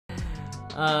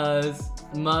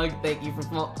Mug, thank you for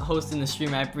hosting the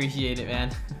stream. I appreciate it,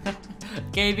 man.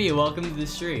 KB, welcome to the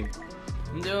stream.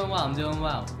 I'm doing well. I'm doing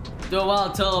well. Doing well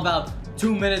until about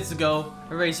 2 minutes ago.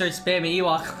 Everybody started spamming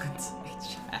EWOK on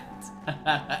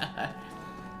chat.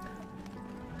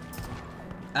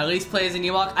 At least play as an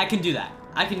EWOK. I can do that.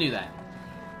 I can do that.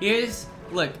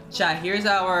 Look, chat. Here's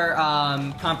our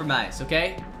compromise.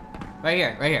 Okay, right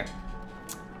here, right here.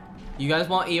 You guys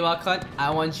want EWOK hunt? I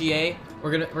want GA.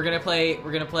 We're gonna play.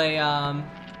 I'm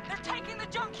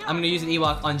gonna use an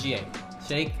EWOK on GA.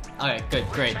 Shake. Okay, good,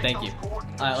 great, thank you. All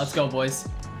right, let's go, boys.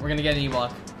 We're gonna get an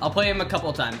EWOK. I'll play him a couple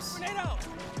of times.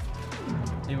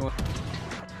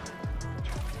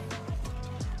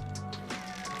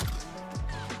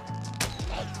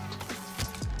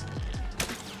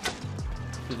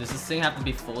 Dude, does this thing have to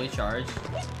be fully charged?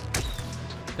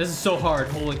 This is so hard.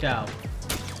 Holy cow.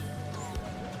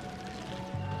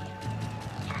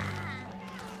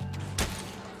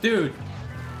 Dude,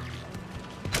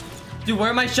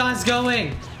 where are my shots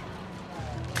going?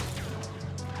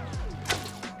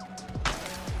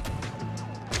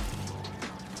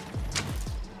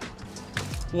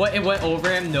 What? It went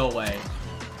over him? No way.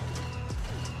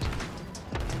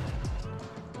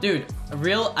 Dude,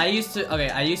 I used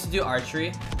to do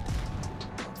archery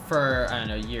for, I don't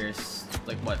know, years.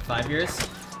 Like what, 5 years?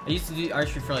 I used to do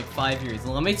archery for like 5 years.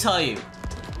 And let me tell you,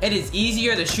 it is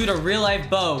easier to shoot a real life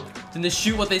bow than to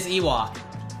shoot with this EWOK.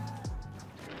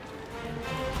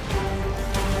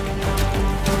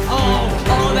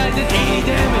 Oh, that did 80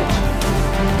 damage.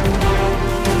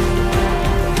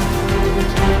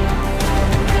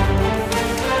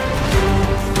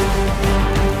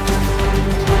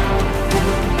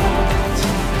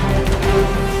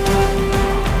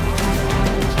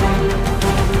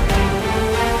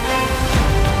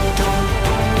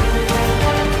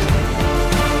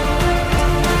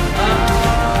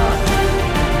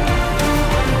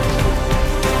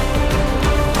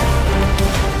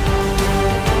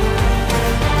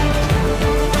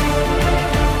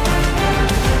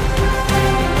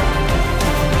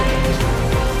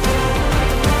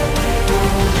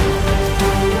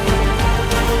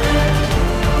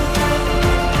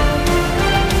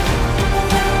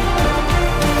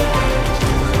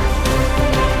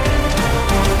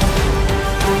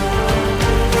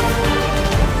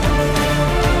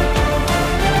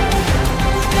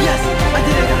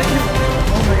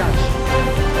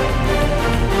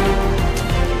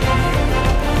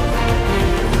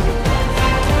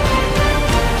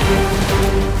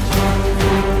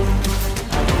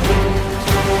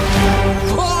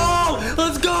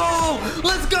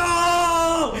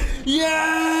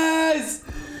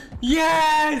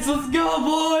 Yes! Let's go,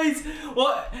 boys!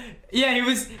 What? Yeah, he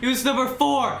was number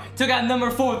 4. Took out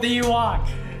number 4 with the EWOK.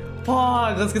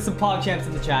 Pog. Let's get some Pog champs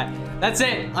in the chat. That's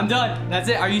it. I'm done. That's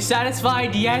it. Are you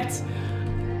satisfied yet?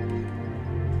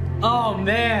 Oh,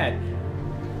 man.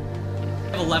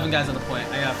 I have 11 guys on the point.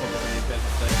 I gotta focus on these guys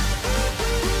instead.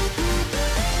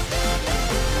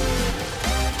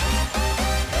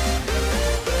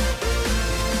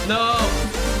 No!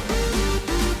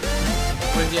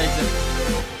 Where's the exit?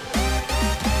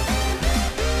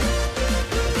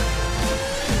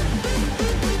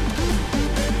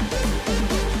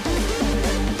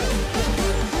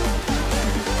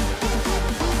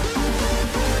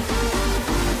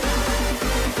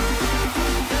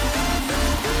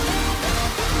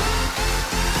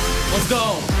 Let's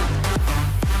go!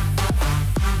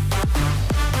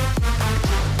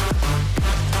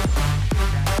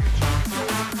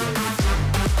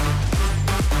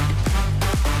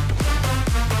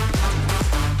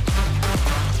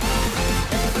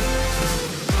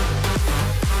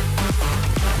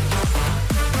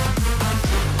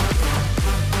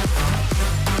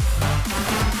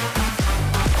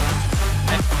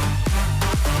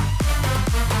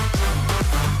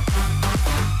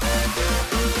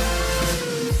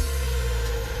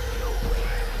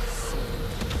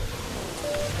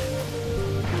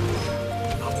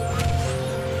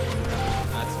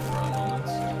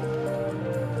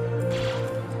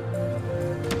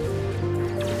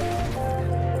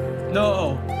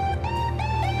 No!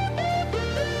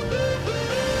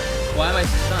 Why am I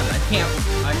stunned? I can't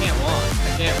walk.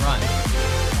 I can't run.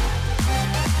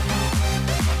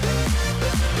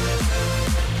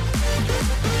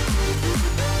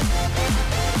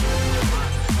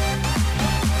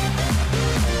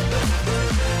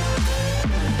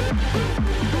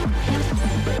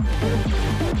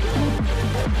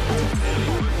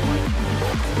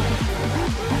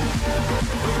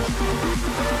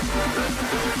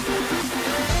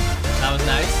 That was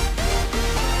nice.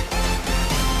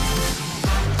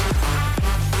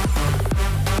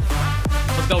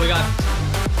 go. We got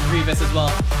Grievous as well.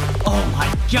 Oh my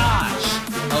gosh.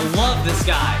 I love this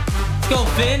guy. Let's go,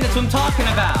 Finn. That's what I'm talking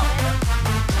about.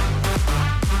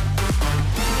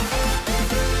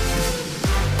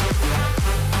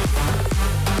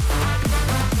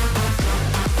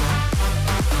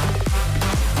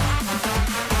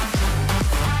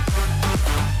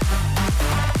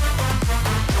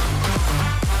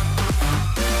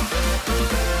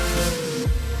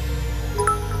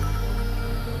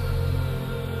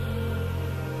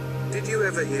 Did you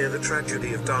ever hear the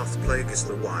tragedy of Darth Plagueis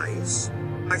the Wise?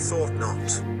 I thought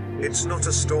not. It's not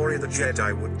a story the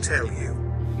Jedi would tell you.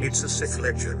 It's a Sith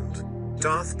legend.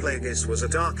 Darth Plagueis was a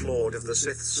Dark Lord of the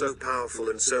Sith, so powerful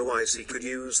and so wise he could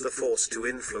use the Force to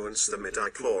influence the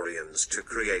midichlorians to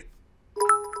create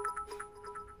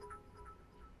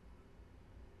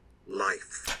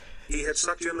life. He had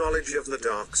such a knowledge of the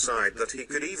dark side that he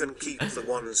could even keep the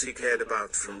ones he cared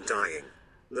about from dying.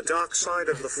 The dark side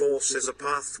of the Force is a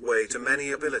pathway to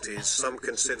many abilities some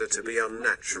consider to be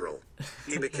unnatural.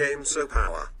 He became so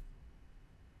powerful.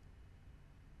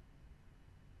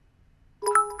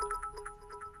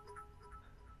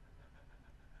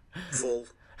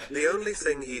 The only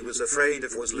thing he was afraid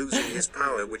of was losing his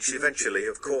power, which eventually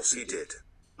of course he did.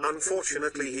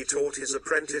 Unfortunately, he taught his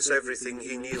apprentice everything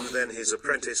he knew, then his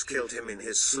apprentice killed him in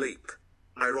his sleep.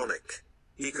 Ironic.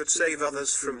 He could save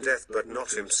others from death but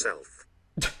not himself.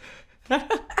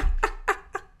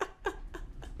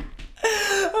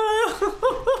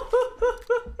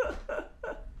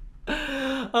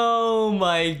 Oh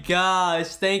my gosh,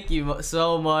 thank you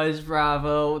so much,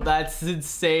 Bravo. That's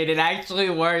insane. It actually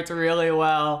worked really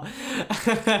well.